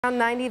Around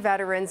 90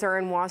 veterans are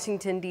in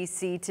Washington,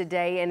 D.C.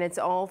 today, and it's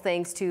all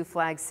thanks to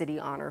Flag City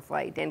Honor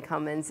Flight. Dan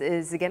Cummins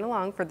is again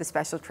along for the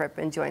special trip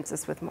and joins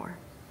us with more.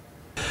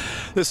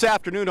 This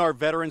afternoon, our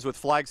veterans with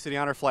Flag City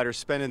Honor Flight are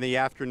spending the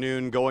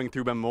afternoon going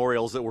through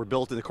memorials that were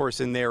built, of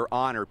course, in their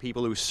honor.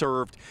 People who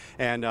served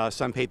and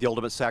some paid the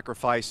ultimate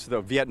sacrifice.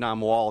 The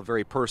Vietnam Wall,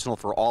 very personal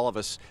for all of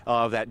us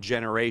of that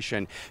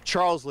generation.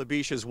 Charles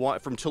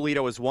LaBiche from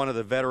Toledo is one of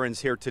the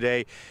veterans here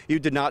today. You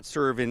did not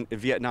serve in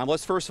Vietnam.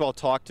 Let's first of all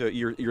talk to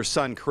your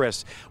son,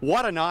 Chris.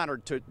 What an honor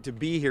to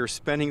be here,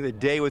 spending the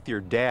day with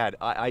your dad.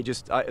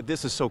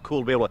 This is so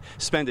cool to be able to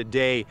spend a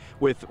day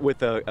with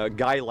a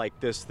guy like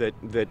this that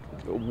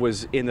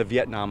was in the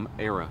Vietnam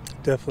era.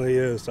 Definitely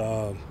is.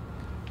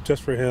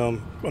 Just for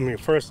him, I mean,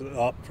 first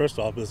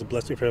off, it's a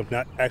blessing for him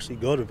not actually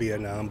go to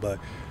Vietnam, but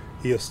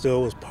he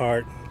still was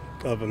part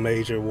of a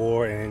major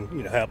war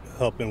and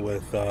helping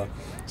with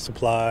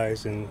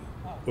supplies, and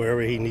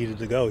wherever he needed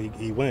to go,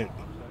 he went.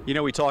 You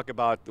know, we talk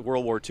about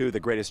World War II, the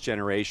greatest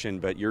generation,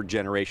 but your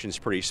generation's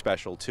pretty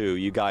special too.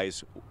 You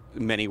guys,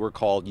 many were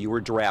called, you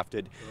were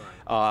drafted,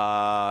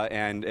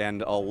 and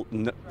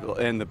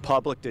the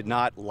public did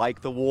not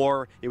like the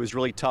war. It was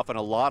really tough on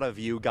a lot of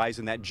you guys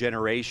in that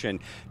generation.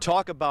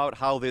 Talk about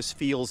how this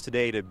feels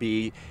today to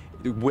be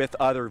with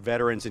other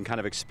veterans and kind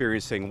of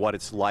experiencing what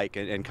it's like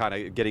and kind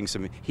of getting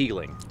some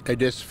healing. It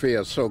just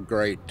feels so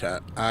great.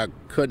 I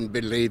couldn't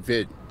believe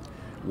it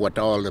with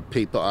all the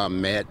people I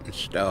met and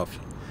stuff.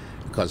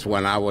 Because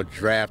when I was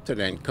drafted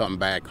and come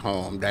back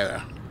home,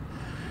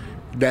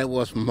 there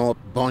was more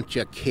bunch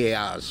of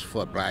chaos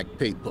for black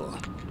people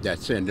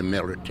that's in the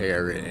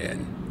military,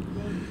 and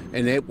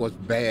it was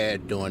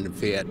bad during the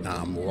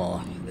Vietnam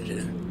War.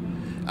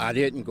 I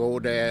didn't go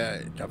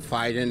there to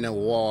fight in the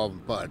war,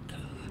 but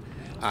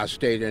I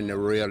stayed in the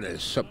rear that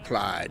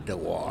supplied the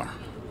war.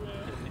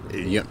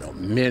 You know,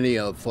 many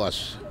of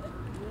us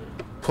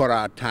put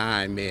our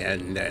time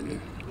in,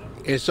 and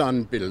it's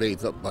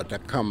unbelievable to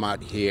come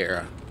out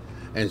here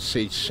and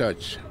see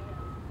such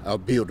a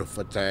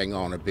beautiful thing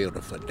on a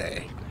beautiful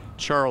day.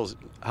 Charles,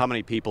 how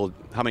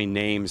many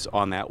names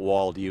on that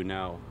wall do you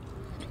know?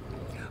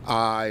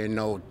 I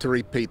know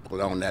 3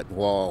 people on that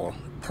wall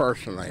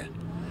personally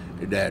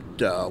that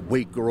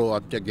we grew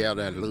up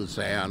together in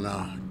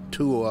Louisiana,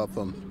 2 of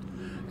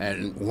them,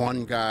 and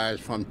 1 guy is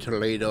from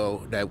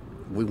Toledo that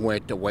we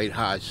went to Wade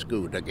High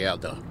School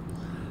together.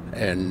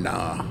 And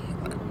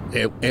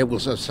it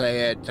was a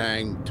sad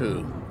thing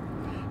to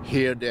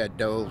hear that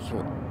those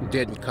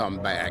didn't come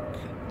back,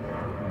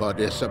 but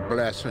it's a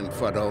blessing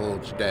for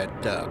those that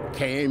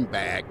came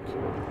back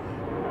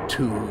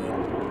to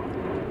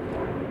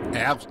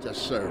after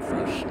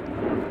service,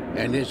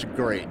 and it's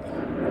great.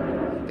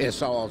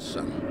 It's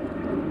awesome.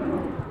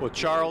 Well,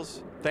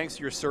 Charles, thanks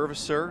for your service,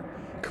 sir.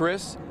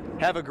 Chris,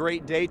 have a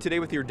great day today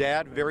with your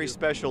dad. Very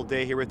special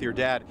day here with your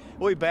dad.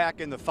 We'll be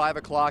back in the 5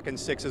 o'clock and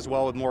 6 as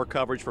well with more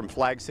coverage from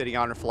Flag City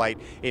Honor Flight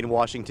in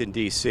Washington,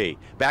 D.C.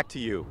 Back to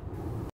you.